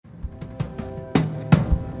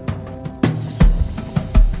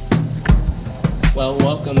Well,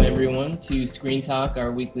 welcome everyone to Screen Talk,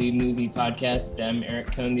 our weekly movie podcast. I'm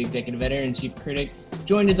Eric Cohn, the executive editor and chief critic,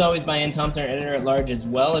 joined as always by Ann Thompson, our editor at large, as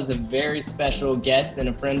well as a very special guest and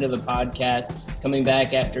a friend of the podcast, coming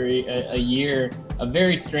back after a year, a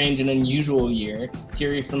very strange and unusual year.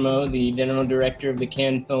 Thierry Fremaux, the general director of the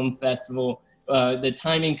Cannes Film Festival. The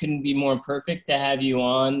timing couldn't be more perfect to have you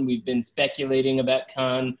on. We've been speculating about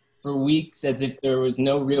Cannes for weeks as if there was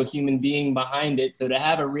no real human being behind it. So to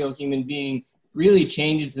have a real human being really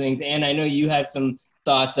changes things. And I know you have some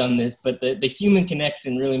thoughts on this, but the human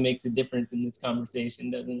connection really makes a difference in this conversation,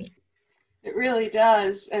 doesn't it? It really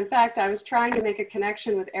does. In fact, I was trying to make a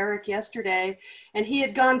connection with Eric yesterday, and he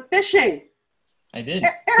had gone fishing. I did.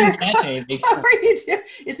 Eric, what are you doing?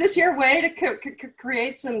 Is this your way to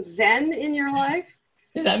create some zen in your life?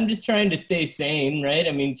 I'm just trying to stay sane, right?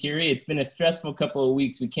 I mean, Thierry, it's been a stressful couple of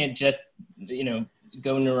weeks. We can't just,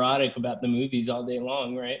 go neurotic about the movies all day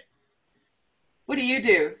long, right? What do you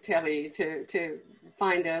do, Thierry, to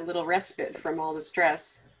find a little respite from all the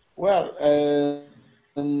stress? Well,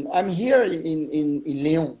 I'm here in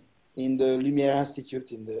Lyon, in the Lumière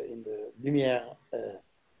Institute, in the Lumière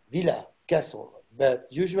Villa Castle. But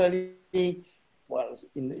usually, well,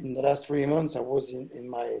 in the last 3 months, I was in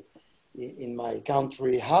my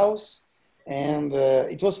country house, and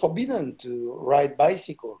it was forbidden to ride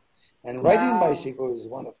bicycle. And riding bicycle is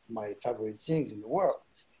one of my favorite things in the world.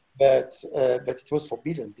 But it was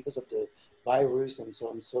forbidden because of the virus and so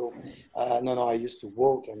on. So I used to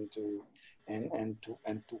walk and to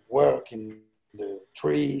work in the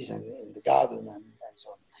trees and in the garden and so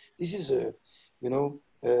on. This is the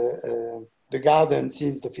garden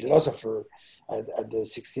since the philosopher at the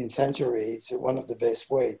 16th century. It's one of the best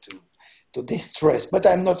way to distress. But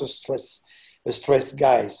I'm not a stress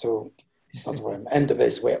guy, so it's not where I'm. And the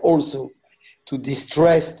best way also to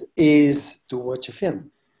distress is to watch a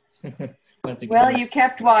film. Well, you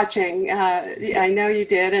kept watching. I know you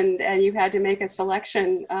did, and you had to make a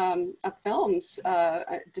selection of films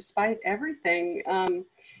despite everything.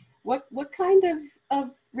 What kind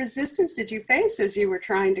of resistance did you face as you were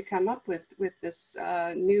trying to come up with this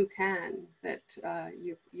new Cannes that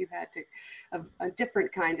you had to, a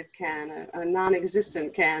different kind of Cannes, a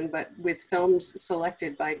non-existent Cannes, but with films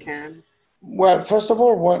selected by Cannes? Well, first of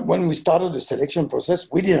all, when we started the selection process,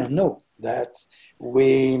 we didn't know that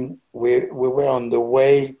we were on the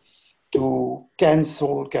way to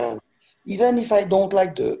cancel Cannes. Even if I don't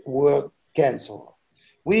like the word cancel,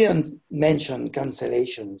 we didn't mention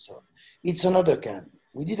cancellation. So it's another Cannes.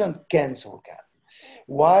 We didn't cancel Cannes.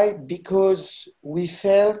 Why? Because we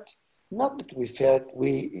felt, not that we felt,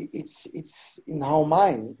 it's in our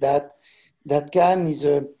mind that Cannes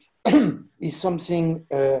is something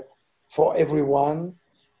for everyone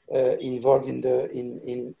involved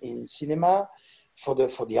in cinema, for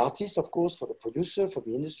the artist, of course, for the producer, for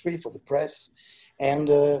the industry, for the press, and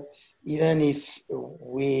even if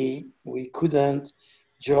we couldn't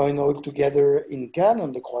join all together in Cannes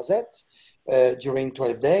on the Croisette during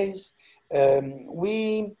 12 days,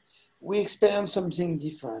 we experienced something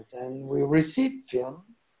different, and we received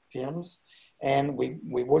films, and we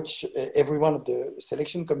watch every one of the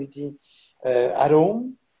selection committee at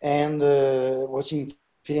home. And watching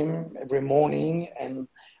film every morning and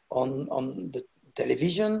on the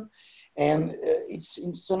television. And it's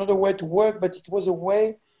another way to work, but it was a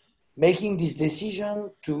way making this decision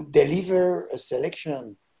to deliver a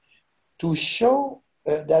selection, to show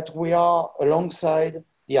that we are alongside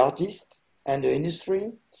the artist and the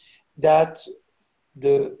industry, that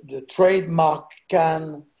the trademark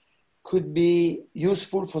could be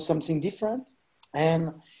useful for something different.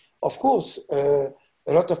 And of course,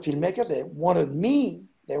 a lot of filmmakers, they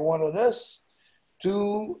wanted us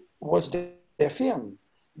to watch their film.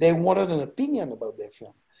 They wanted an opinion about their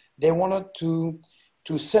film. They wanted to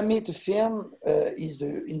submit a film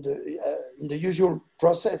in the usual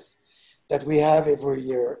process that we have every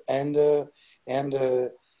year. And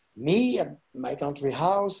me at my country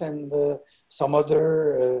house and some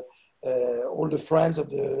other all the friends of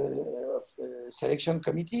the selection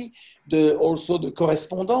committee, also the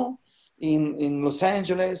correspondent in Los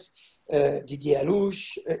Angeles, Didier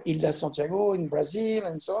Alouche, Hilda Santiago in Brazil,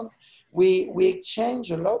 and so on. We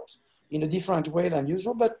exchange a lot in a different way than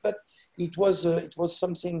usual, but it was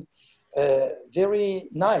something very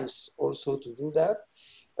nice also to do that.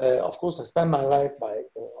 Of course, I spent my life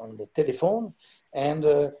on the telephone, and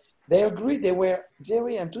they agreed. They were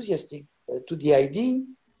very enthusiastic to the idea,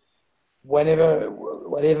 whatever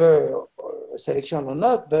selection or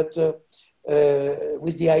not, but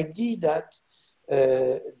with the idea that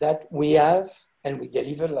we have, and we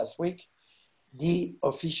delivered last week, the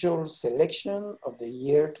official selection of the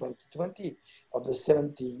year 2020, of the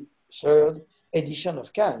 73rd edition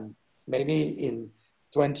of Cannes. Maybe in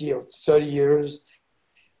 20 or 30 years,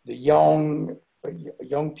 the young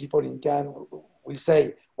people in Cannes will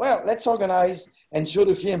say, well, let's organize and show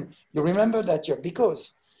the film. You remember that year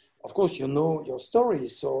because, of course, you know your story,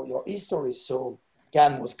 so your history. So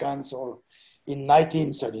Cannes was cancelled in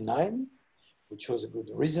 1939, which was a good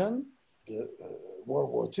reason, World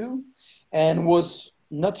War II, and was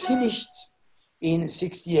not finished in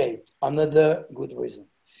 68, another good reason.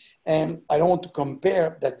 And I don't want to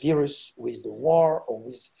compare that virus with the war or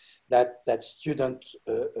with that student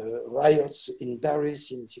riots in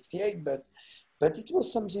Paris in 68, but it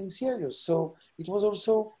was something serious. So it was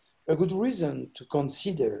also a good reason to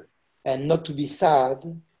consider and not to be sad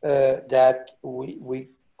that we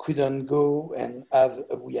couldn't go and have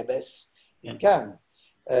a bouillabaisse in Cannes.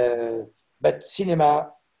 But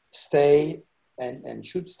cinema stay and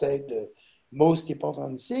should stay the most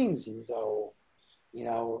important things in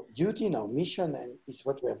our duty, in our mission, and it's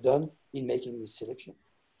what we have done in making this selection.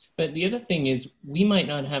 But the other thing is, we might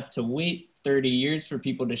not have to wait 30 years for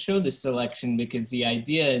people to show this selection, because the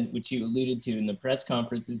idea, which you alluded to in the press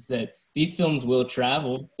conference, is that these films will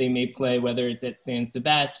travel. They may play, whether it's at San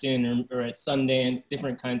Sebastian or at Sundance,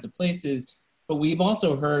 different kinds of places. But we've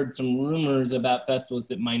also heard some rumors about festivals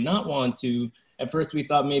that might not want to. At first, we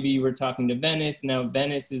thought maybe you were talking to Venice. Now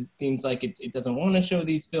Venice seems like it doesn't want to show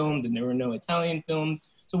these films, and there were no Italian films.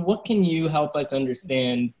 So what can you help us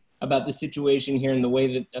understand about the situation here and the way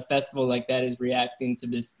that a festival like that is reacting to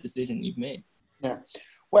this decision you've made? Yeah.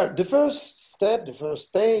 Well, the first step, the first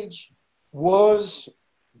stage was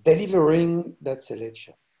delivering that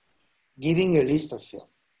selection, giving a list of films.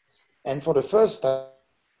 And for the first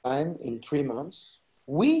time in 3 months,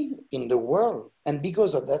 we in the world, and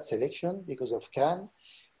because of that selection, because of Cannes,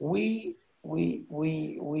 we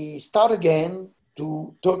start again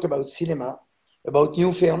to talk about cinema, about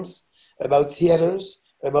new films, about theaters,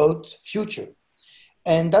 about future.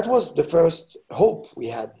 And that was the first hope we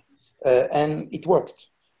had. And it worked.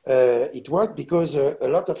 It worked because a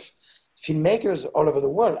lot of filmmakers all over the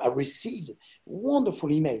world have received wonderful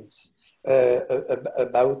emails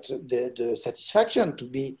about the satisfaction to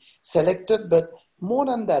be selected, but more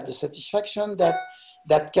than that, the satisfaction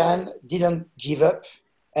that Cannes didn't give up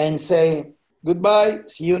and say, goodbye,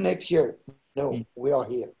 see you next year. No, we are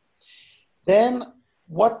here. Then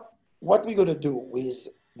what we're going to do with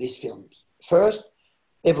these films? First,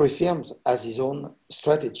 every film has its own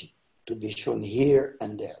strategy to be shown here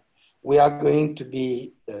and there. We are going to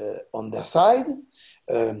be on their side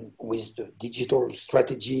with the digital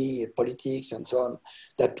strategy, politics, and so on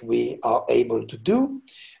that we are able to do.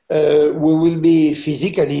 We will be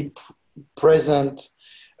physically present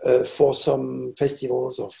for some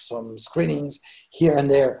festivals or some screenings here and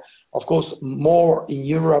there. Of course, more in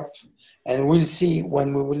Europe, and we'll see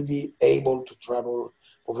when we will be able to travel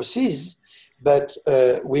overseas. But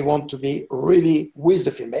we want to be really with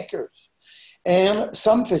the filmmakers. And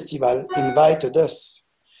some festival invited us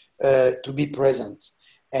to be present.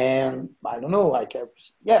 And I don't know,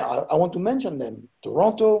 I want to mention them.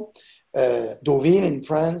 Toronto, Deauville in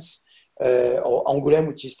France, or Angoulême,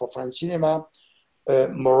 which is for French cinema,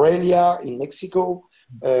 Morelia in Mexico,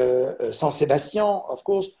 San Sebastian, of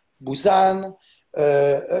course, Busan,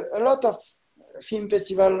 a lot of film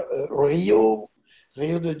festival, Rio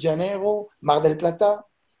de Janeiro, Mar del Plata,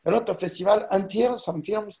 a lot of festival until some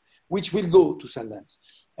films which will go to Sundance.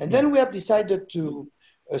 And then we have decided to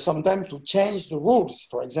sometimes to change the rules.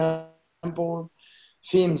 For example,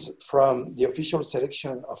 films from the official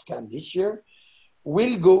selection of Cannes this year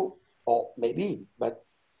will go, or maybe, but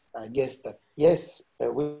I guess that yes,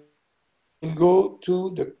 will go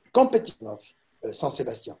to the competition of San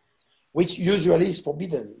Sebastian, which usually is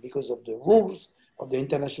forbidden because of the rules of the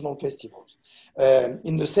international festivals.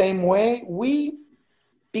 In the same way, we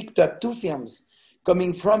picked up 2 films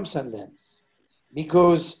coming from Sundance,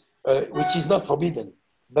 because, which is not forbidden,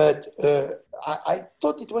 but I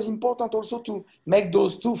thought it was important also to make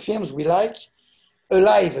those 2 films we like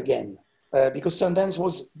alive again, because Sundance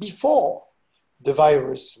was before the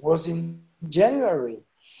virus, was in January,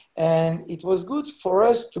 and it was good for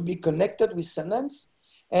us to be connected with Sundance,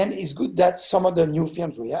 and it's good that some of the new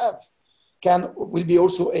films we have will be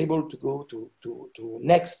also able to go to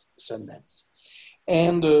next Sundance.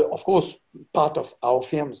 And of course, part of our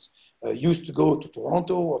films used to go to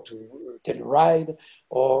Toronto or to Telluride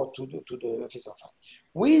or to the festival.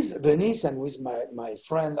 With Venice and with my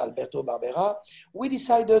friend Alberto Barbera, we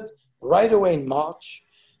decided right away in March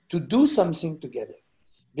to do something together.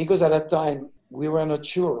 Because at that time, we were not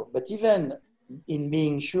sure. But even in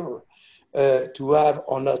being sure, to have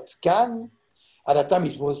or not Cannes. At that time,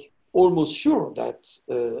 it was almost sure that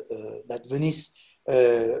that Venice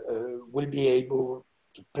will be able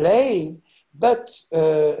to play, but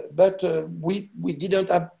we didn't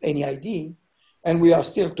have any idea, and we are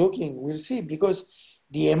still talking. We'll see, because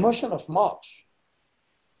the emotion of March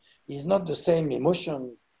is not the same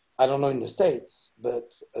emotion. I don't know in the States, but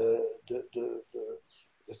the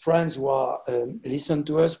friends who are listen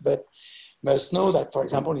to us, but must know that, for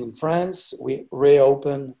example, in France, we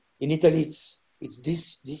reopen. In Italy, it's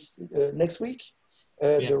this next week,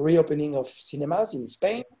 the reopening of cinemas. In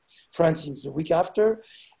Spain, France is the week after,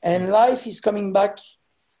 and life is coming back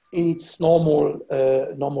in its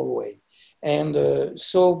normal way. And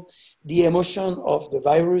so the emotion of the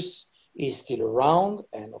virus is still around,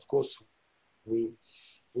 and of course, we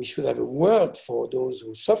should have a word for those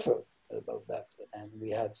who suffer about that. And we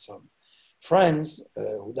had some friends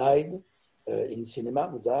who died in cinema,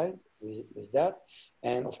 who died with that.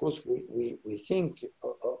 And of course, we think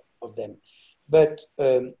of them. But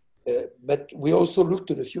we also look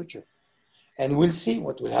to the future. And we'll see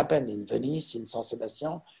what will happen in Venice, in San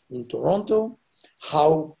Sebastian, in Toronto,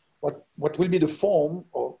 what will be the form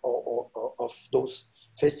of those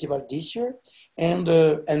festivals this year. And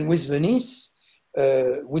with Venice,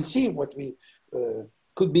 we'll see what we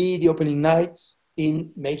could be the opening night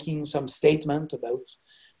in making some statement about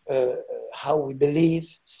how we believe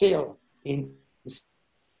still in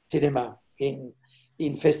cinema, in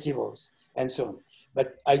festivals, and so on.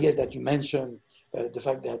 But I guess that you mentioned the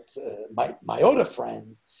fact that my other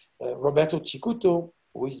friend, Roberto Cicuto,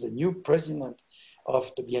 who is the new president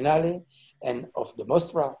of the Biennale and of the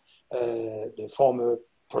Mostra, the former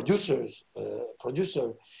producer,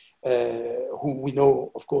 who we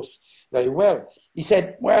know, of course, very well. He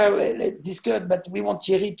said, well, let's discuss, but we want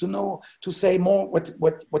Thierry to say more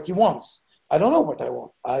what he wants. I don't know what I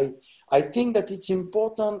want. I think that it's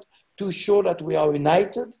important to show that we are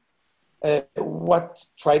united. What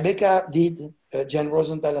Tribeca did, Jen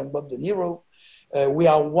Rosenthal and Bob De Niro, we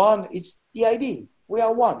are one. It's the idea. We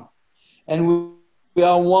are one. And we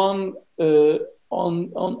are one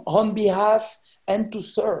on behalf and to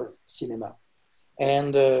serve cinema.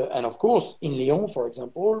 And of course, in Lyon, for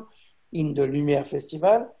example, in the Lumière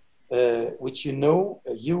Festival, which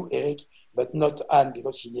you, Eric, but not Anne,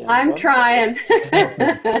 because she didn't I'm come. trying.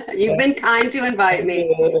 You've been kind to invite me.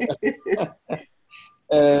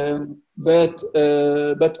 But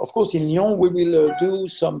of course, in Lyon, we will do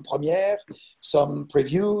some premières, some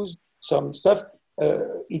previews, some stuff.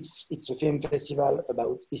 It's a film festival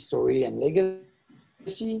about history and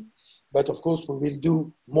legacy. But of course, we will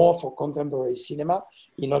do more for contemporary cinema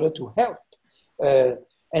in order to help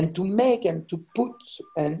and to make and to put,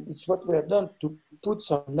 and it's what we have done, to put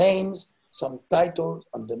some names, some titles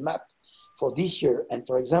on the map for this year. And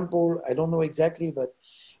for example, I don't know exactly, but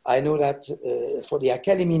I know that for the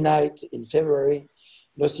Academy Night in February,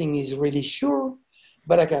 nothing is really sure,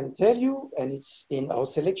 but I can tell you, and it's in our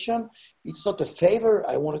selection, it's not a favor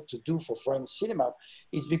I wanted to do for French cinema.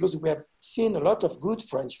 It's because we have seen a lot of good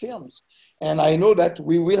French films. And I know that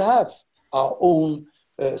we will have our own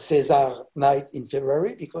César night in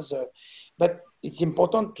February, but it's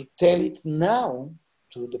important to tell it now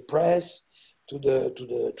to the press, to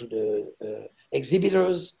the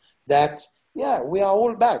exhibitors that, yeah, we are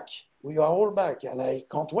all back. We are all back. And I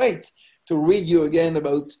can't wait to read you again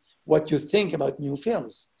about what you think about new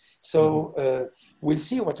films. So we'll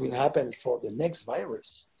see what will happen for the next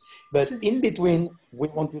virus. But in between, we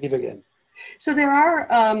want to live again. So there are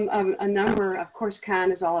a number, of course,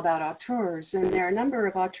 Cannes is all about auteurs, and there are a number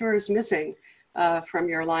of auteurs missing from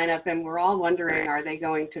your lineup, and we're all wondering, are they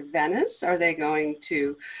going to Venice? Are they going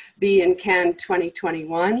to be in Cannes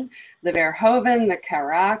 2021? The Verhoeven, the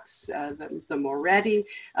Carax, the Moretti,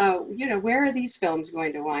 where are these films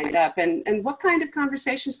going to wind up? And what kind of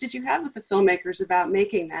conversations did you have with the filmmakers about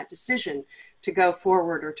making that decision to go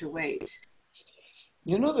forward or to wait?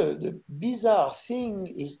 You know, the bizarre thing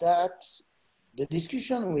is that the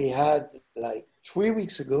discussion we had like 3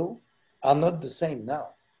 weeks ago are not the same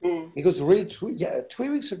now. Because really 3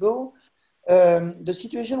 weeks ago, the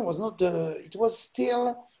situation was not, it was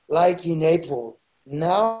still like in April.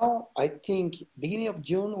 Now, I think beginning of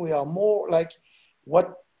June, we are more like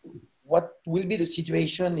what will be the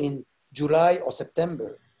situation in July or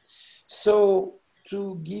September. So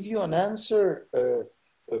to give you an answer,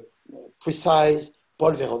 precise,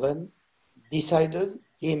 Paul Verhoeven decided,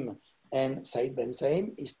 him and Said Ben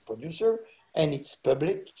Saim, his producer, and it's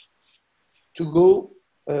public, to go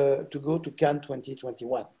to Cannes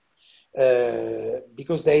 2021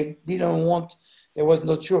 because they didn't want, they was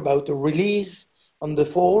not sure about the release on the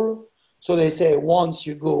fall, So they say once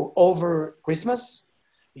you go over Christmas,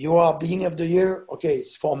 you are beginning of the year, okay,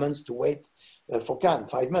 it's 4 months to wait for Cannes,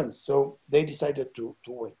 5 months. So they decided to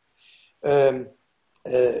wait.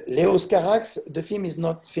 Leo's Carax, the film is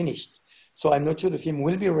not finished. So I'm not sure the film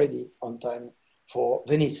will be ready on time for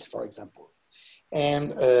Venice, for example.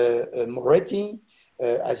 And Moretti,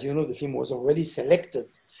 as you know, the film was already selected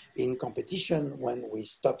in competition when we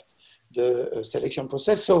stopped the selection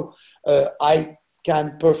process. So I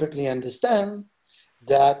can perfectly understand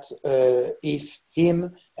that if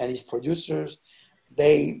him and his producers,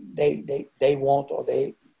 they want or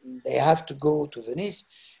they have to go to Venice,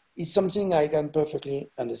 it's something I can perfectly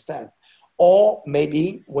understand. Or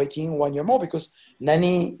maybe waiting 1 year more, because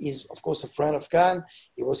Nani is, of course, a friend of Cannes.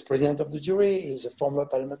 He was president of the jury. He's a former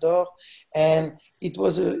Palme d'Or, and it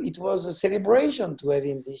was a celebration to have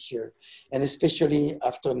him this year, and especially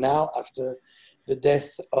after the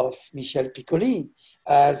death of Michel Piccoli,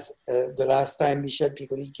 as the last time Michel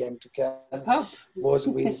Piccoli came to Cannes was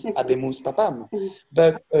with Abemus Papam.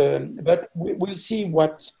 But we'll see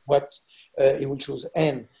what he will choose.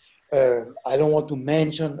 And I don't want to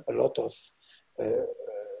mention a lot of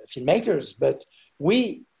filmmakers, but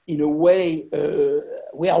we, in a way,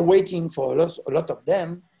 we are waiting for a lot of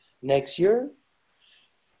them next year.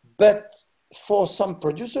 But for some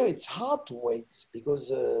producer, it's hard to wait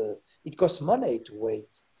because it costs money to wait,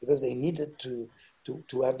 because they needed to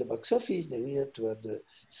have the box office, they needed to have the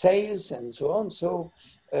sales and so on. So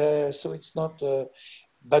it's not.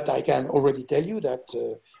 But I can already tell you that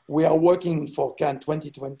we are working for Cannes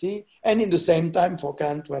 2020 and in the same time for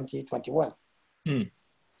Cannes 2021.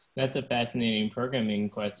 That's a fascinating programming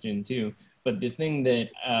question too. But the thing that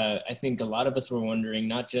I think a lot of us were wondering,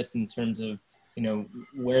 not just in terms of, you know,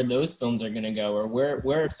 where those films are going to go, or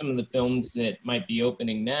where are some of the films that might be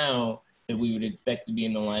opening now that we would expect to be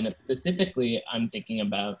in the lineup. Specifically, I'm thinking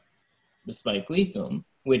about the Spike Lee film,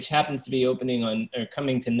 which happens to be opening on or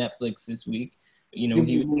coming to Netflix this week. You know,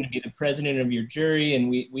 he was going to be the president of your jury, and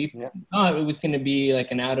we thought it was going to be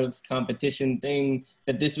like an out of competition thing,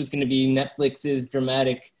 that this was going to be Netflix's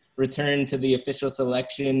dramatic return to the official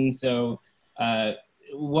selection. So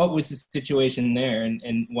what was the situation there,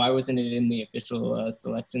 and why wasn't it in the official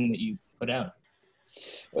selection that you put out?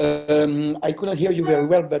 I couldn't hear you very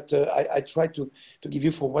well, but I tried to give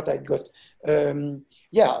you for what I got.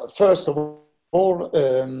 First of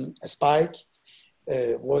all, Spike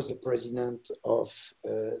was the president of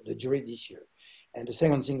the jury this year. And the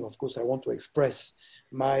second thing, of course, I want to express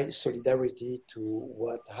my solidarity to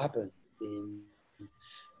what happened in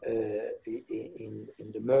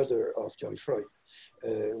the murder of George Floyd.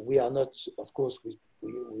 We are not, of course,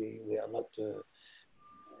 we are not,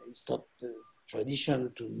 it's not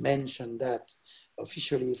tradition to mention that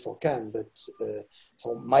officially for Cannes, but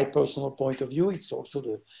from my personal point of view, it's also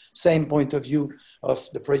the same point of view of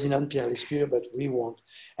the president, Pierre Lescure, but we want,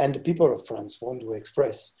 and the people of France want to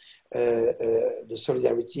express the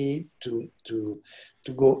solidarity to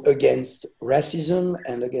go against racism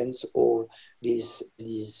and against all these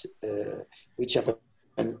which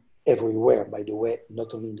happen everywhere, by the way,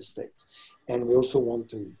 not only in the States. And we also want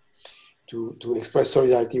to express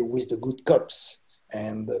solidarity with the good cops.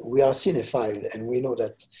 And we are cinephile, and we know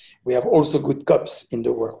that we have also good cops in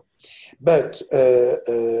the world. But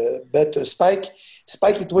Spike,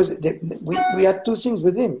 it was, we had two things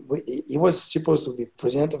with him. He was supposed to be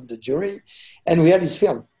president of the jury, and we had his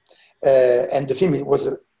film. And the film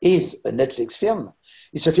is a Netflix film.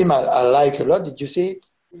 It's a film I like a lot. Did you see it?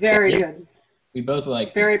 Very good. We both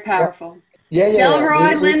like. Very powerful. Yeah.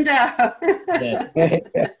 Delroy Lindo. Yeah.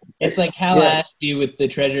 It's like Hal Ashby with The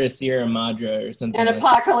Treasure of Sierra Madre or something. And like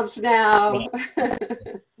Apocalypse Now.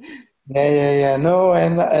 Yeah. No,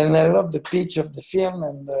 and I love the pitch of the film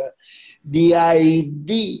and the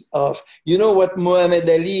idea of, you know what Muhammad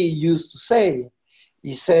Ali used to say?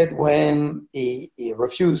 He said when he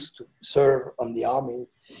refused to serve on the army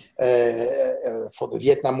for the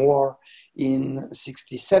Vietnam War in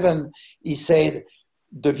 '67, he said,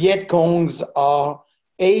 the Viet Congs are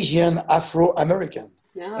Asian Afro-American.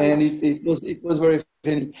 Nice. And it was very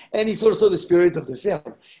funny. And it's also the spirit of the film.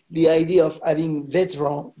 The idea of having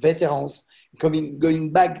veterans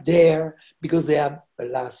going back there because they have a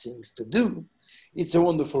lot of things to do. It's a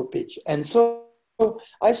wonderful pitch. And so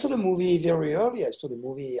I saw the movie very early. I saw the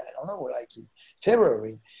movie, I don't know, like in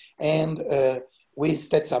February. And with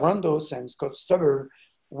Ted Sarandos and Scott Stuber,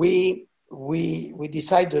 we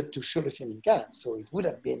decided to show the film in Cannes. So it would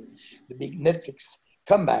have been the big Netflix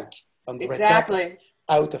comeback on the red carpet,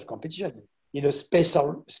 out of competition, in a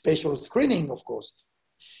special screening, of course.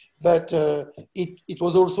 But it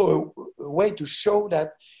was also way to show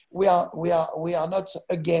that we are not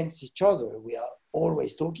against each other. We are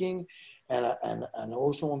always talking, and I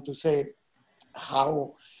also want to say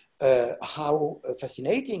how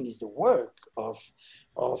fascinating is the work of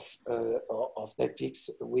Netflix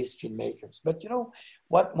with filmmakers. But you know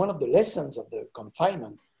what? One of the lessons of the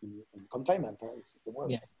confinement in confinement is the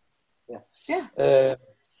word.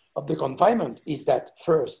 Of the confinement is that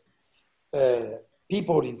first,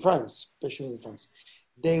 people in France, especially in France,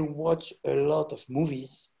 they watch a lot of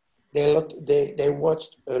movies. They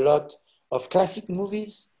watched a lot of classic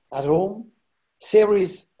movies at home,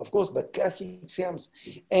 series, of course, but classic films.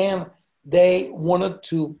 And they wanted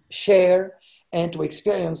to share and to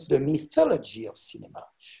experience the mythology of cinema.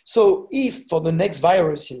 So if for the next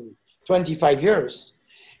virus in 25 years,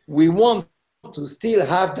 we want to still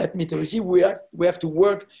have that mythology, we have to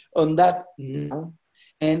work on that now.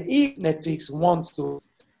 And if Netflix wants to,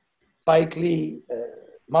 Spike Lee,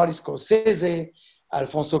 Martin Scorsese,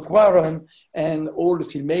 Alfonso Cuarón, and all the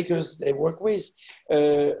filmmakers they work with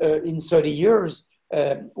in 30 years,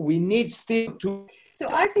 we need still to...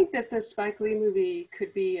 So I think that the Spike Lee movie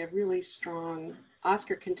could be a really strong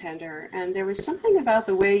Oscar contender. And there was something about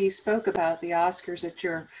the way you spoke about the Oscars at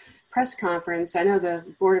your press conference. I know the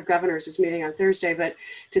Board of Governors is meeting on Thursday, but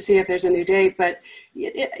to see if there's a new date. But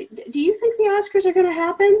do you think the Oscars are going to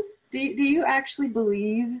happen? Do you actually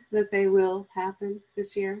believe that they will happen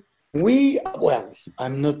this year? Well,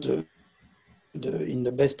 I'm not in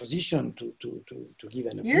the best position to give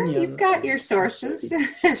an opinion. You've got your sources.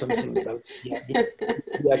 Something about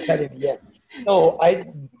the Academy. Yeah. No,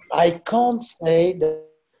 I can't say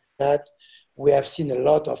that we have seen a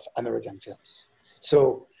lot of American films.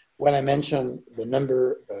 So when I mentioned the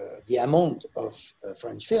number, the amount of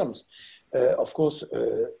French films, of course,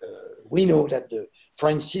 we know that the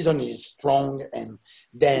French season is strong and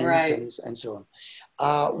dense, right, and so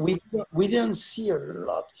on. We didn't see a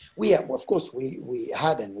lot. We have, of course, we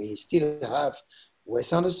had and we still have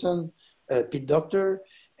Wes Anderson, Pete Docter,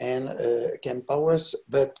 and Ken Powers,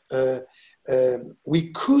 but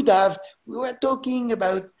we were talking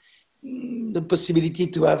about the possibility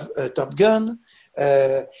to have Top Gun.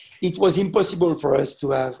 It was impossible for us to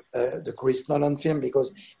have the Chris Nolan film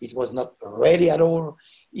because it was not ready at all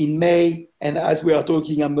in May. And as we are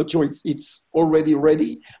talking, I'm not sure if it's already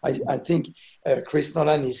ready. I think Chris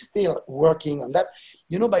Nolan is still working on that.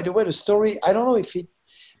 You know, by the way, the story, I don't know if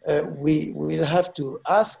we will have to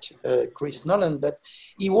ask Chris Nolan, but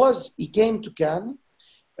he came to Cannes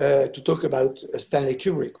to talk about Stanley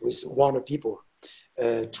Kubrick with Warner People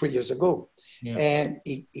 3 years ago. Yeah. And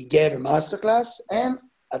he gave a masterclass, and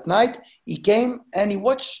at night he came and he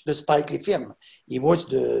watched the Spike Lee film. He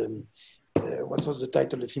watched what was the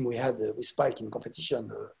title of the film we had with Spike in competition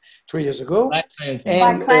 3 years ago? Black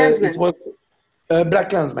Klansman. It was Black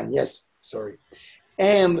Klansman, yes, sorry.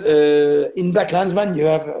 And in Black Klansman you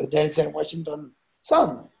have Denzel Washington's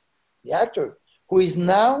son, the actor, who is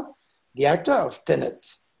now the actor of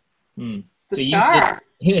Tenet. The star.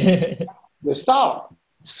 The star.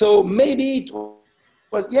 So maybe it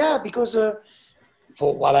was, because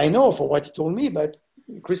for what I know, for what he told me, but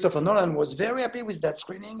Christopher Nolan was very happy with that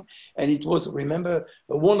screening. And it was, remember,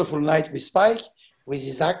 a wonderful night with Spike, with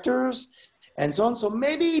his actors, and so on. So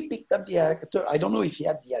maybe he picked up the actor. I don't know if he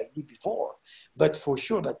had the idea before, but for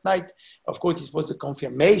sure that night, of course, it was the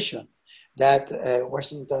confirmation that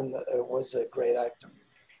Washington was a great actor.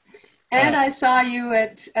 And I saw you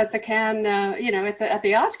at the Cannes, at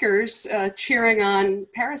the Oscars, cheering on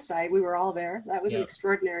Parasite. We were all there. That was an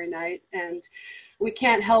extraordinary night, and we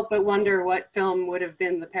can't help but wonder what film would have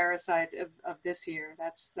been the Parasite of this year.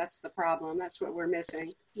 That's the problem. That's what we're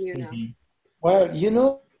missing. You know. Mm-hmm. Well,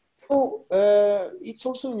 it's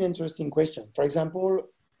also an interesting question. For example,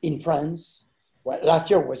 in France, last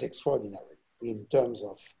year was extraordinary in terms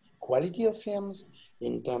of quality of films,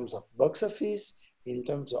 in terms of box office, in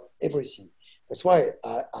terms of everything. That's why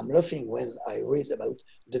I'm laughing when I read about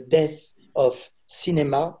the death of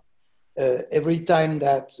cinema. Every time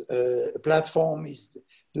that a platform is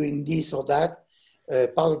doing this or that,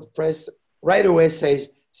 part of the press right away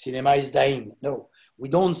says cinema is dying. No, we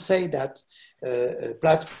don't say that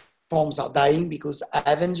platforms are dying because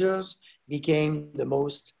Avengers became the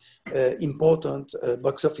most important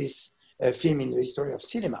box office film in the history of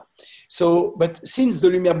cinema. So, but since the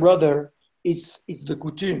Lumiere brothers, it's the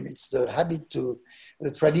coutume, it's the habit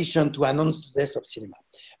the tradition to announce the death of cinema.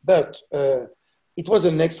 But it was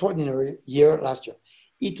an extraordinary year last year.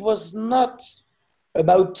 It was not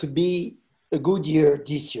about to be a good year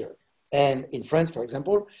this year. And in France, for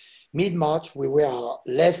example, mid-March, we were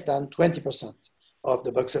less than 20% of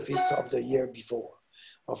the box office of the year before,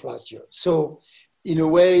 of last year. So in a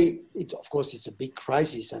way, of course, it's a big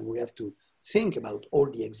crisis, and we have to think about all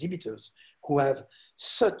the exhibitors who have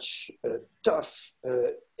such tough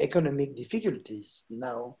economic difficulties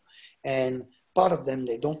now. And part of them,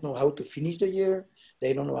 they don't know how to finish the year.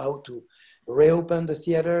 They don't know how to reopen the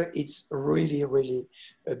theater. It's really, really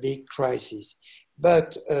a big crisis.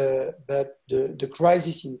 But the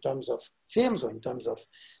crisis in terms of films or in terms of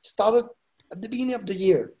started at the beginning of the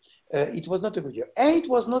year. It was not a good year. And it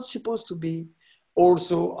was not supposed to be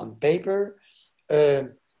also on paper,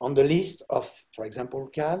 on the list of, for example,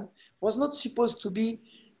 Cannes, was not supposed to be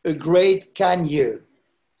a great Cannes year.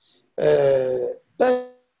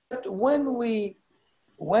 But when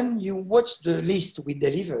you watch the list we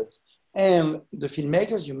delivered and the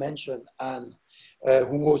filmmakers you mentioned, and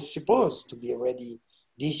who was supposed to be ready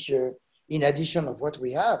this year, in addition of what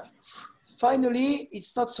we have, finally,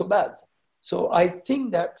 it's not so bad. So I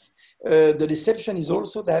think that the deception is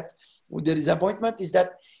also that the disappointment is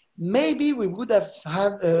that maybe we would have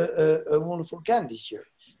had a wonderful Cannes this year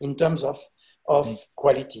in terms of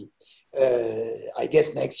quality. I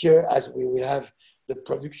guess next year, as we will have the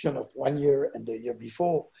production of 1 year and the year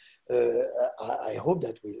before, I hope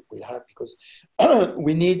that we'll have, because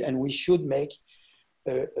we need and we should make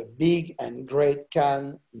a big and great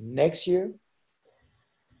Cannes next year,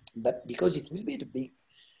 but because it will be the big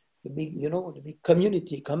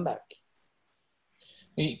community comeback.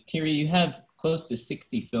 Hey, Thierry, you have close to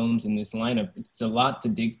 60 films in this lineup. It's a lot to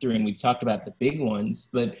dig through, and we've talked about the big ones,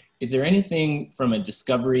 but is there anything from a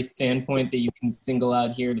discovery standpoint that you can single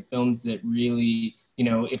out here, the films that really,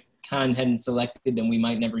 if Cannes hadn't selected them, we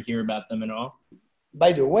might never hear about them at all?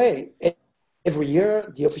 By the way, every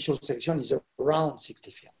year, the official selection is around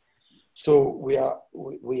 60 films. So we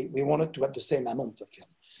wanted to have the same amount of film.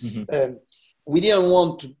 Mm-hmm. We didn't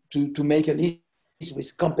want to make a list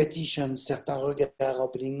with competition, certain regards,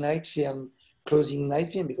 opening night film, closing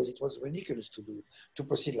night film, because it was ridiculous to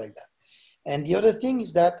proceed like that. And the other thing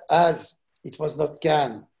is that as it was not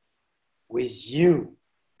Cannes with you,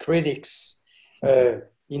 critics,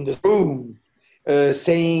 in the room,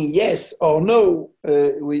 saying yes or no,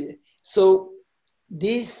 so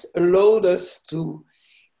this allowed us to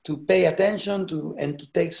pay attention to and to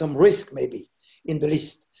take some risk maybe in the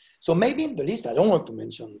list. So maybe in the list, I don't want to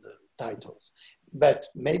mention the titles, but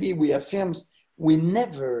maybe we have films we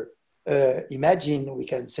never imagine we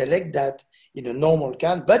can select that in a normal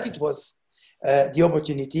Cannes, but it was the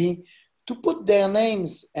opportunity to put their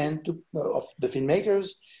names and of the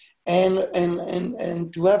filmmakers and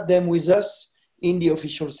to have them with us in the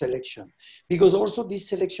official selection. Because also this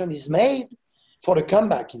selection is made for the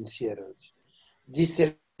comeback in theaters. This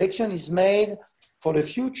selection is made for the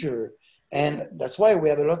future. And that's why we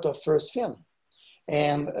have a lot of first film.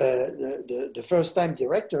 And the first time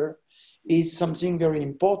director is something very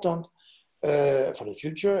important for the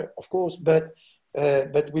future, of course, but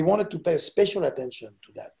we wanted to pay special attention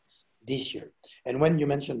to that this year. And when you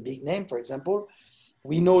mentioned big name, for example,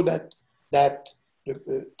 we know that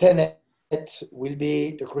the Tenet will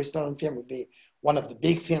be, the Chris Nolan film will be one of the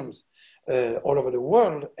big films all over the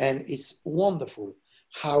world. And it's wonderful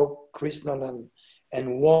how Chris Nolan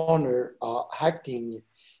and Warner are acting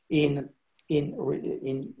in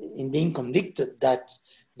being convicted that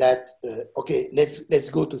okay, let's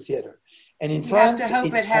go to theater. And in France,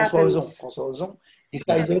 it's François Ozon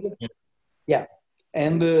decided, yeah,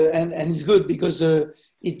 and it's good because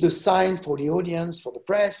it's the sign for the audience, for the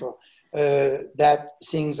press, for that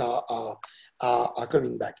things are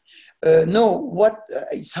coming back.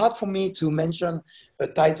 It's hard for me to mention a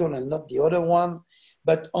title and not the other one,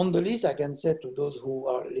 but on the list, I can say to those who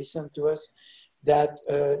are listening to us that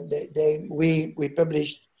we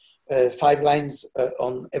published 5 lines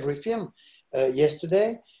on every film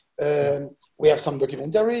yesterday. We have some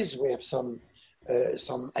documentaries, we have some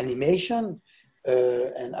animation,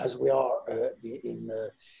 and as we are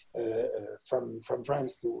from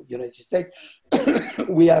France to United States,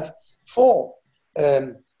 we have 4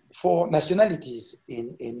 nationalities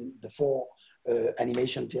in the 4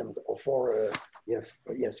 animation films, or 4.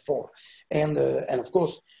 Yes, 4. And of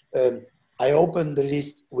course, I opened the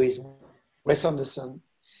list with Wes Anderson,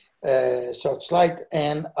 Searchlight,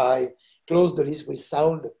 and I closed the list with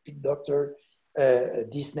Saul, the Pit Doctor,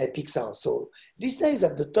 Disney, Pixar. So Disney is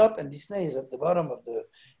at the top and Disney is at the bottom of the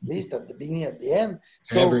list, at the beginning, at the end.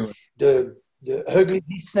 So everyone. The ugly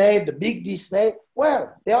Disney, the big Disney,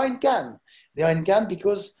 well, they are in Cannes. They are in Cannes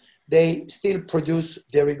because they still produce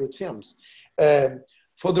very good films.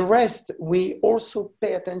 For the rest, we also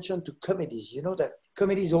pay attention to comedies. You know that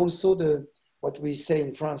comedy is also what we say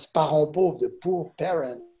in France, parents pauvres, the poor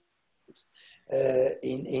parents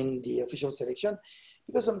in the official selection,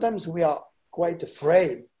 because sometimes we are quite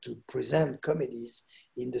afraid to present comedies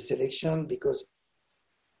in the selection because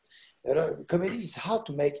comedy is hard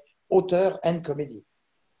to make author and comedy.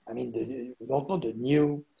 I mean, we don't know the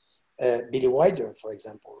new Billy Wilder, for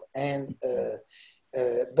example, and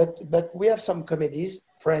but we have some comedies,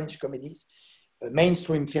 French comedies,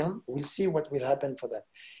 mainstream film. We'll see what will happen for that,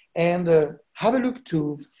 and have a look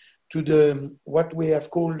to the what we have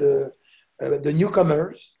called the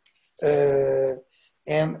newcomers,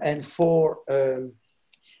 and for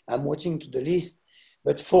I'm watching to the list,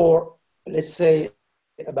 but for let's say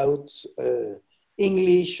about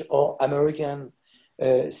English or American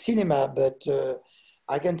cinema, but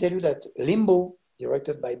I can tell you that Limbo,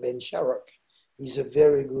 directed by Ben Sharrock, is a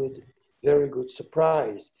very good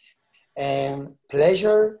surprise. And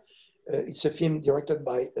Pleasure, it's a film directed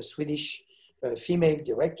by a Swedish female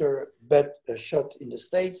director, but shot in the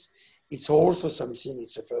States. It's also something,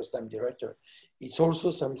 it's a first-time director. It's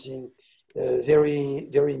also something very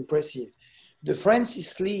impressive. The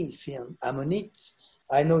Francis Lee film, Ammonite,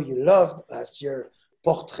 I know you loved last year,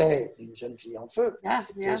 Portrait d'une jeune fille en feu,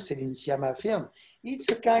 the Céline Sciamma film. It's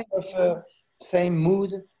a kind of same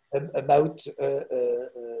mood about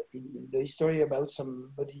in the history about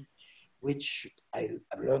somebody which I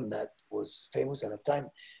learned that was famous at the time,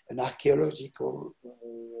 an archaeological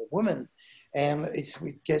woman, and it's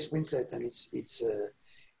with Kate Winslet, and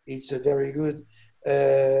it's a very good.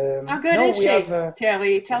 How good is she,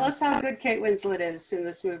 Thierry? Tell us how good Kate Winslet is in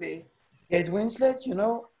this movie. Kate Winslet, you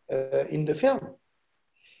know, in the film,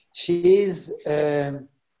 she's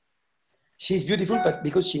beautiful, but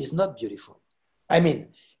because she's not beautiful. I mean,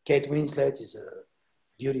 Kate Winslet is a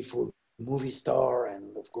beautiful movie star,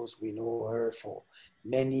 and of course we know her for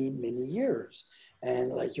many years.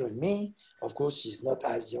 And like you and me, of course, she's not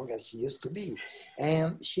as young as she used to be,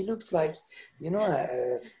 and she looks like, you know,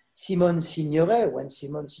 Simone Signoret, when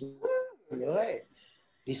Simone Signoret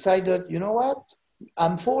decided, you know what,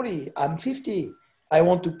 I'm 40, I'm 50, I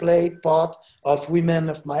want to play part of women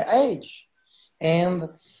of my age. And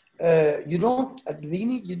you don't, at the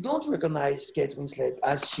beginning, you don't recognize Kate Winslet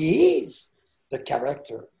as she is the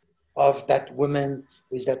character of that woman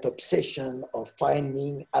with that obsession of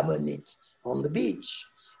finding ammonite on the beach.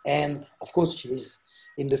 And of course, she's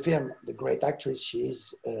in the film, the great actress she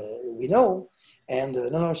is, we know, and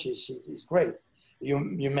she is great.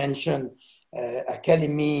 You mentioned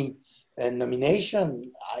Academy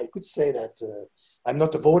nomination. I could say that I'm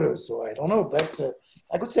not a voter, so I don't know, but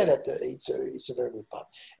I could say that it's a very good part.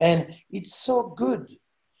 And it's so good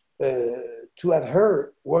to have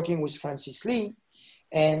her working with Francis Lee,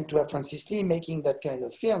 and to have Francis Lee making that kind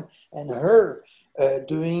of film, and her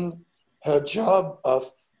doing her job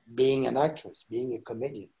of being an actress, being a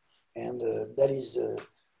comedian, and that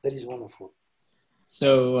is wonderful.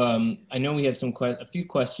 So I know we have a few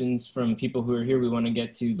questions from people who are here. We want to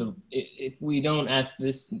get to if we don't ask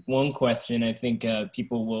this one question, I think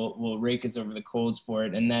people will rake us over the coals for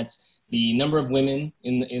it, and that's the number of women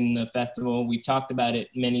in the festival. We've talked about it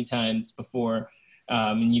many times before,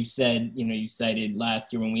 and you've said, you cited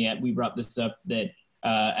last year when we brought this up that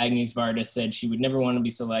Agnes Varda said she would never want to be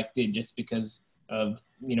selected just because of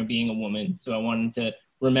being a woman. So I wanted to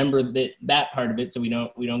remember that part of it, so we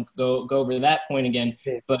don't go over that point again.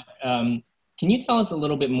 But can you tell us a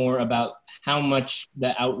little bit more about how much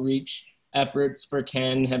the outreach efforts for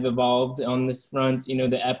Cannes have evolved on this front?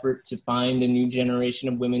 The effort to find a new generation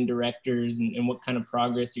of women directors, and what kind of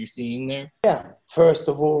progress you're seeing there? Yeah, first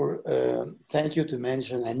of all, thank you to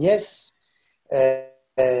mention Agnès,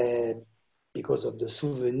 because of the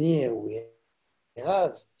souvenir we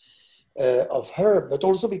have of her, but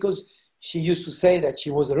also because she used to say that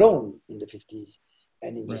she was alone in the 50s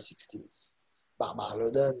and in the 60s. Barbara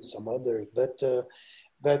Loden, some others,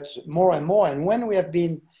 but more and more. And when we have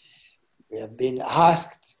been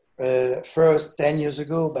asked first 10 years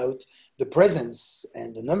ago about the presence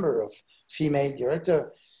and the number of female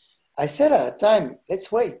directors, I said at the time,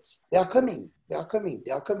 let's wait. They are coming.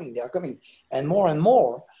 And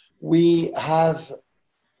more, we have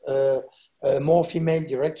more female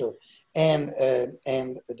directors. And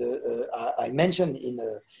I mentioned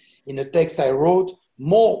in a text I wrote,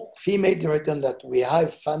 more female directors that we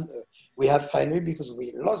have finally, because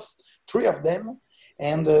we lost 3 of them.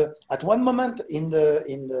 And at one moment in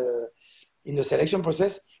the selection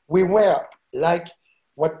process, we were like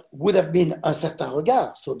what would have been Un Certain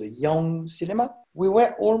Regard, so the young cinema, we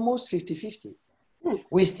were almost 50-50.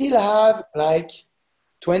 We still have like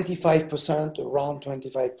 25%, around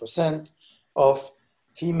 25% of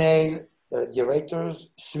female directors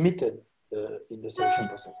submitted in the selection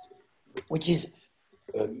process, which is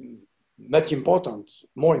much important,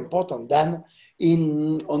 more important than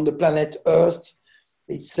on the planet Earth.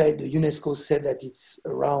 It said, the UNESCO said that it's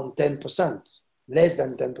around 10%, less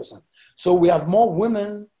than 10%. So we have more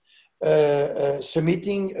women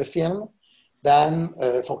submitting a film than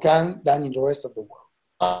for Cannes than in the rest of the world.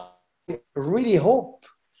 I really hope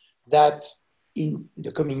that in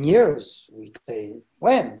the coming years, we say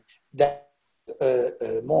when, that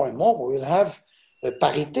more and more we will have a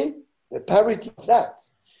parity of that,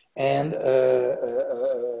 and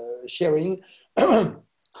sharing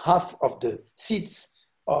half of the seats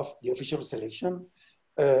of the official selection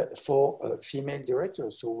for female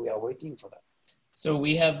directors. So we are waiting for that. So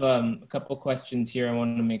we have a couple questions here I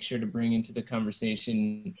want to make sure to bring into the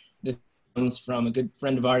conversation. This comes from a good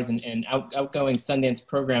friend of ours and outgoing Sundance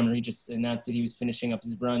programmer. He just announced that he was finishing up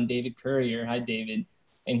his run, David Courier. Hi, David.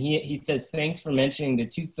 And he says, thanks for mentioning the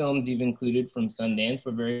 2 films you've included from Sundance.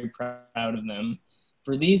 We're very proud of them.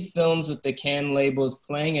 For these films with the Cannes labels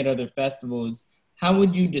playing at other festivals, how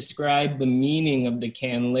would you describe the meaning of the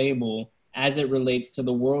Cannes label as it relates to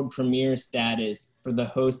the world premiere status for the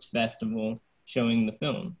host festival showing the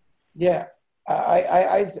film? Yeah,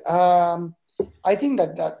 I think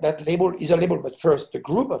that label is a label, but first, the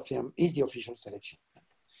group of film is the official selection.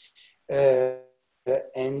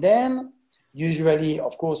 And then, usually,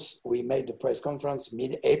 of course, we made the press conference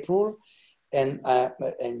mid-April, and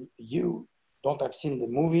you don't have seen the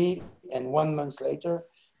movie, and 1 month later,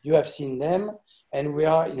 you have seen them, and we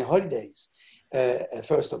are in holidays,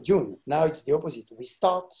 1st of June. Now it's the opposite. We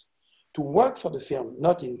start to work for the film,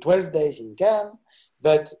 not in 12 days in Cannes,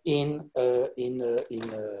 but in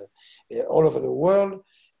all over the world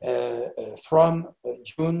from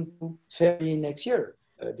June to February next year,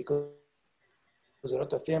 because a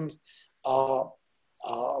lot of films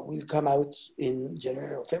will come out in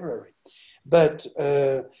January or February. But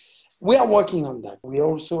we are working on that. We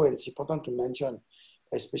also, and it's important to mention,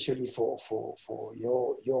 especially for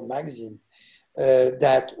your magazine,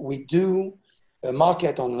 that we do a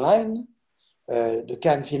market online. The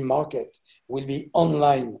Cannes Film Market will be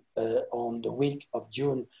online on the week of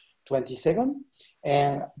June 22nd.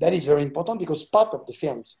 And that is very important because part of the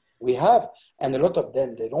films we have, and a lot of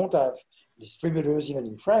them, they don't have distributors even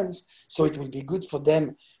in France. So it will be good for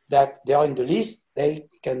them that they are in the list. They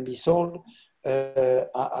can be sold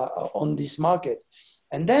on this market.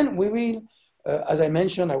 And then we will, as I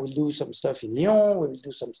mentioned, I will do some stuff in Lyon. We will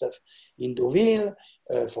do some stuff in Deauville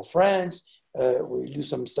for France. We will do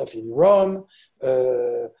some stuff in Rome,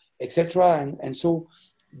 etc. And so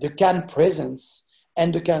the Cannes presence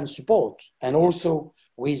and the Cannes support, and also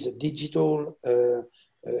with a digital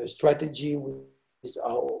strategy with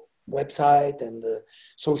our website and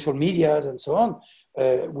social medias and so on,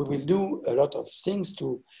 we will do a lot of things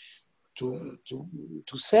to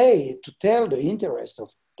tell the interest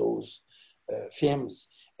of those films.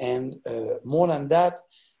 And more than that,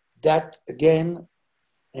 that again,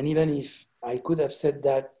 and even if I could have said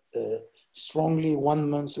that strongly 1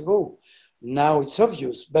 month ago, now it's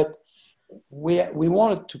obvious, but we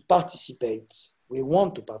wanted to participate. We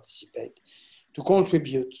want to participate, to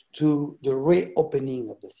contribute to the reopening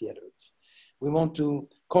of the theaters. We want to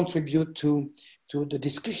contribute to the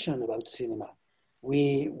discussion about cinema.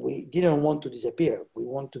 We didn't want to disappear. We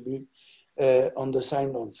want to be on the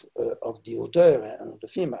side of the author and of the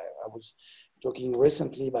film. I was talking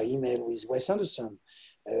recently by email with Wes Anderson.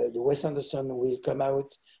 The Wes Anderson will come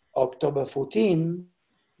out October 14,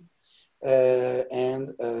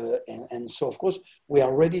 and so of course we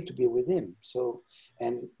are ready to be with him. So,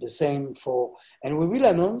 and the same and we will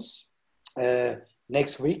announce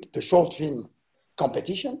next week the short film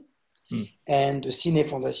competition and the Ciné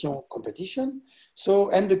Fondation competition.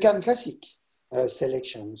 So, and the Cannes Classic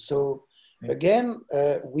selection. So again,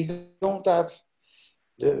 we don't have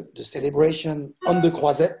the celebration on the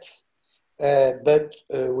Croisette, but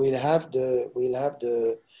we'll have the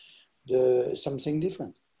something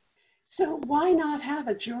different. So why not have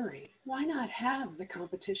a jury? Why not have the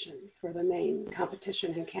competition for the main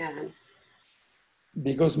competition in Cannes?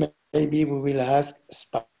 Because maybe we will ask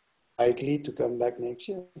Spike Lee to come back next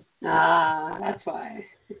year. Ah, that's why.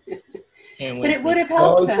 But it would have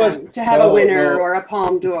helped them to have a winner or a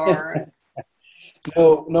Palme d'Or.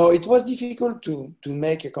 No, it was difficult to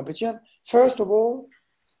make a competition. First of all,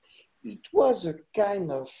 it was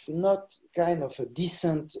not a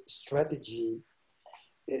decent strategy.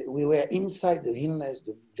 We were inside the illness,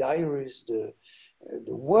 the virus, the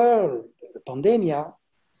world, the pandemic. It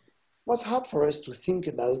was hard for us to think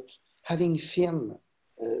about having film,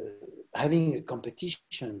 having a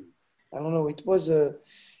competition. I don't know, it was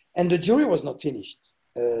and the jury was not finished.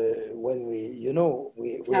 When we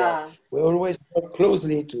always work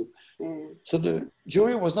closely to the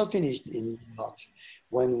jury was not finished in March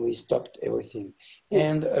when we stopped everything,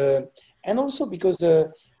 and also because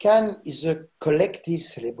Cannes is a collective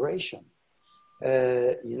celebration,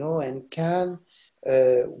 and Cannes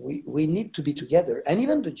we need to be together, and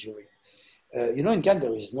even the jury. In Cannes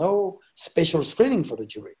there is no special screening for the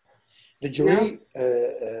jury. The jury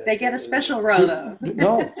they get a special row though.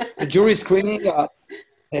 No, the jury screening.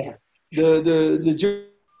 The jury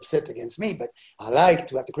set against me, but I like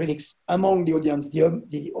to have the critics among the audience,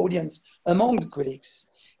 the audience among the critics,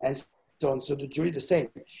 and so on. So the jury the same.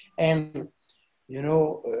 And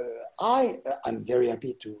I'm very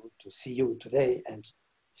happy to see you today, and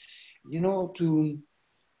to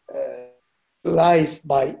live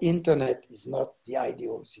by internet is not the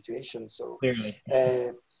ideal situation. So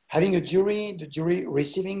having the jury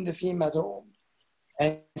receiving the film at home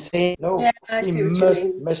and saying no, he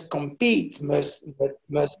must compete, must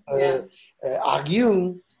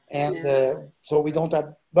argue, and so we don't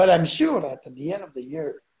have. But I'm sure that at the end of the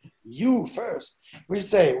year, you first will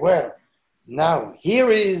say, well, now here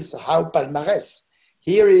is our palmarès,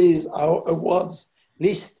 here is our awards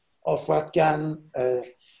list of what can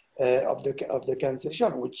of the Cannes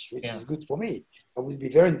selection, which is good for me. I will be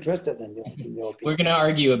very interested in your opinion. We're going to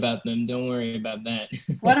argue about them. Don't worry about that.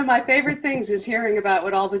 One of my favorite things is hearing about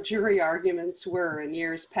what all the jury arguments were in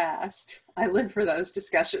years past. I live for those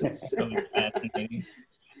discussions. So fascinating.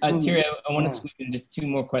 Thierry, I want to squeeze in just two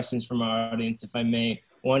more questions from our audience, if I may.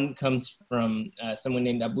 One comes from someone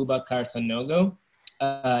named Abubakar Sanogo.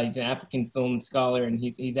 He's an African film scholar, and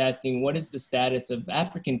he's asking, what is the status of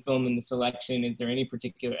African film in the selection? Is there any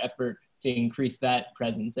particular effort to increase that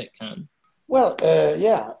presence at Cannes? Well,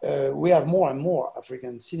 we have more and more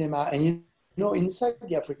African cinema, and inside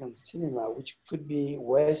the African cinema, which could be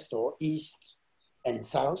West or East and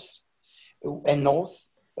South and North,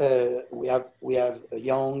 we have a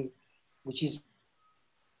young, which is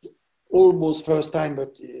almost first time,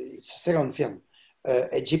 but it's a second film,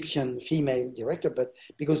 Egyptian female director, but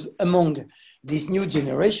because among this new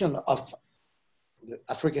generation of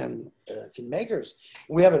African filmmakers,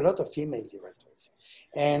 we have a lot of female directors.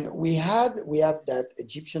 And we have that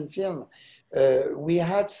Egyptian film. We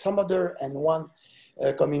had some other and one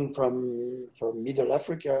coming from Middle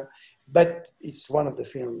Africa, but it's one of the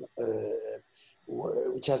film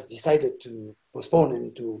which has decided to postpone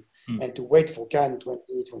and to wait for Cannes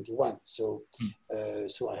 2021. So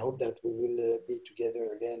I hope that we will be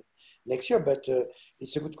together again next year. But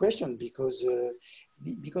it's a good question because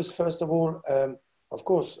first of all. Of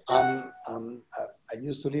course, I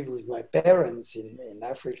used to live with my parents in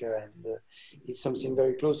Africa, and it's something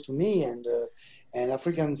very close to me. And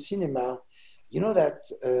African cinema, that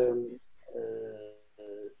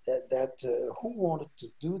who wanted to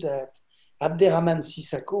do that? Abderrahman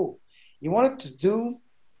Sissako. He wanted to do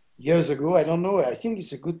years ago. I don't know. I think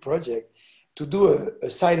it's a good project to do a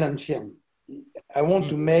silent film. I want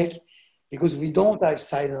to make, because we don't have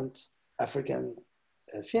silent African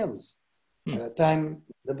films. At the time,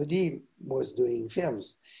 nobody was doing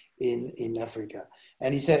films in Africa.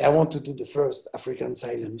 And he said, I want to do the first African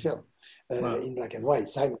silent film in black and white,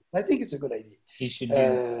 silent. I think it's a good idea. He should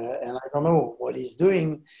and I don't know what he's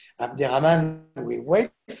doing. Abderrahman, we wait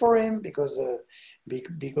for him because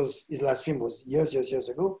his last film was years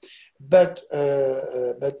ago. But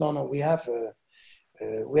no, we have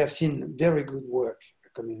seen very good work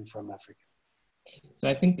coming from Africa. So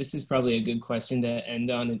I think this is probably a good question to end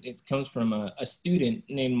on. It comes from a student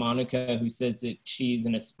named Monica who says that she's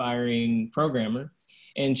an aspiring programmer.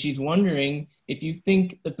 And she's wondering if you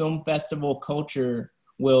think the film festival culture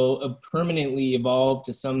will permanently evolve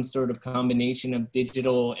to some sort of combination of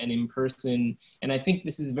digital and in-person. And I think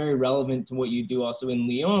this is very relevant to what you do also in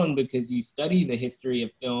Lyon, because you study the history of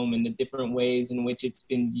film and the different ways in which it's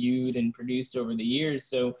been viewed and produced over the years.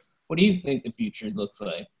 So what do you think the future looks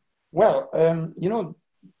like? Well,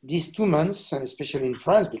 these 2 months, and especially in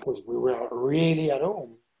France, because we were really at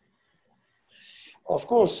home, of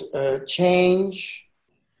course, change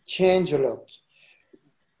a lot.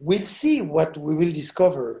 We'll see what we will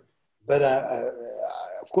discover, but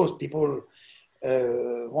of course, people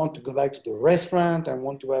want to go back to the restaurant and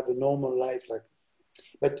want to have a normal life.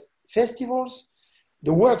 But festivals,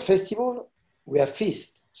 the word festival, we have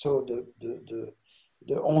feast. So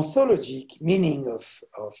the ontologic meaning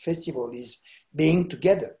of festival is being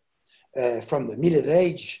together. From the Middle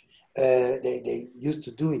Age, they used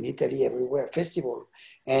to do in Italy everywhere festival,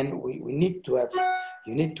 and you need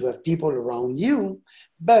to have people around you.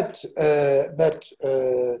 But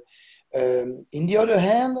in the other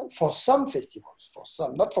hand, for some festivals,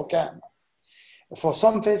 not for Cannes, for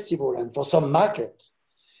some festival and for some market,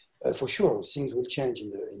 for sure, things will change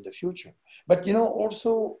in the future. But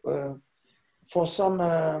also for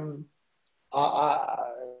some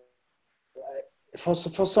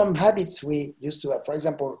for some habits we used to have. For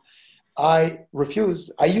example, I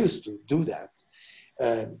used to do that,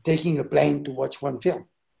 taking a plane to watch one film,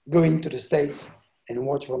 going to the States and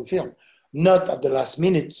watch one film, not at the last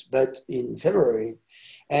minute, but in February.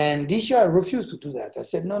 And this year I refused to do that. I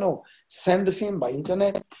said, no, send the film by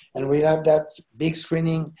internet and we'll have that big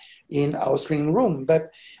screening in our screening room.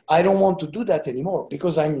 But I don't want to do that anymore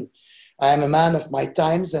because I'm a man of my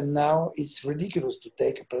times, and now it's ridiculous to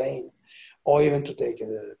take a plane or even to take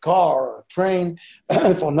a car or a train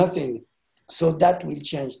for nothing. So that will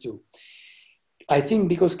change too. I think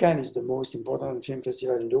because Cannes is the most important film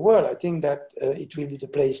festival in the world, I think that it will be the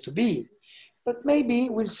place to be. But maybe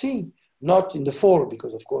we'll see. Not in the fall,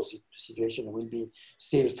 because of course the situation will be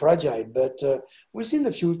still fragile, but we'll see in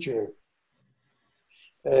the future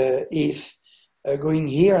if going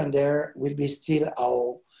here and there will be still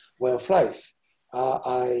our way of life.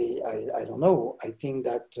 I don't know. I think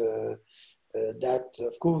that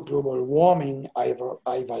of course global warming,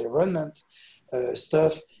 environment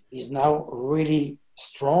stuff is now really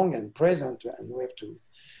strong and present, and we have to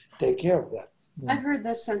take care of that. I've heard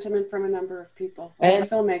this sentiment from a number of people, and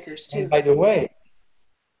filmmakers too. And by the way,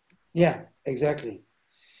 yeah, exactly.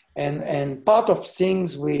 And part of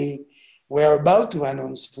things we were about to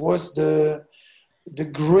announce was the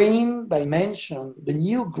green dimension, the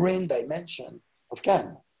new green dimension of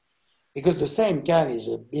Cannes. Because the same Cannes is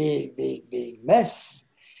a big mess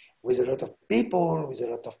with a lot of people, with a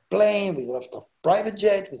lot of planes, with a lot of private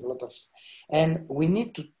jets, with a lot of, and we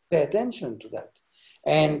need to pay attention to that.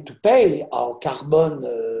 And to pay our carbon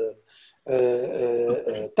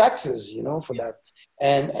taxes, for that,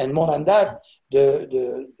 and more than that,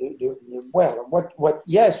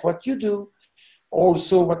 what you do,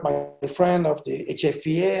 also what my friend of the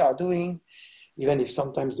HFPA are doing, even if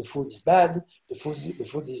sometimes the food is bad, the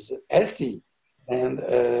food is healthy,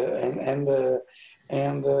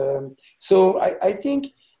 so I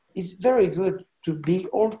think it's very good to be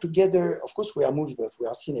all together. Of course, we are movie buffs, we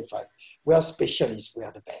are cinephile, we are specialists, we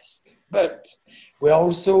are the best. But we are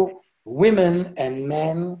also women and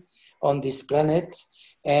men on this planet.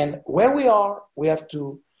 And where we are, we have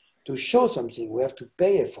to show something. We have to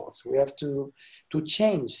pay efforts. We have to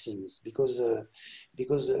change things because an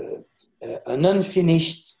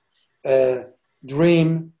unfinished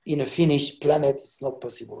dream in a finished planet is not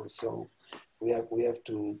possible. So we have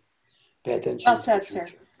to pay attention. Well said, sir.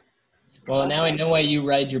 Well, now I know why you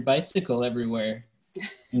ride your bicycle everywhere.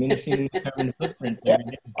 Diminishing the carbon footprint there.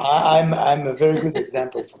 I'm a very good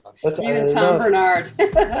example for that. But you and Tom Bernard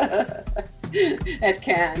at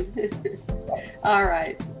Cannes. All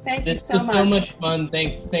right. Thank you so much. This was so much fun.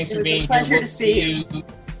 Thanks for being here. It was a pleasure to see you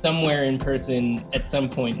somewhere in person at some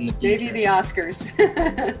point in the future. Maybe the Oscars.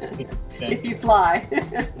 If you fly.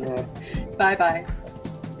 Bye-bye.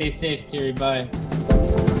 Stay safe, Thierry. Bye.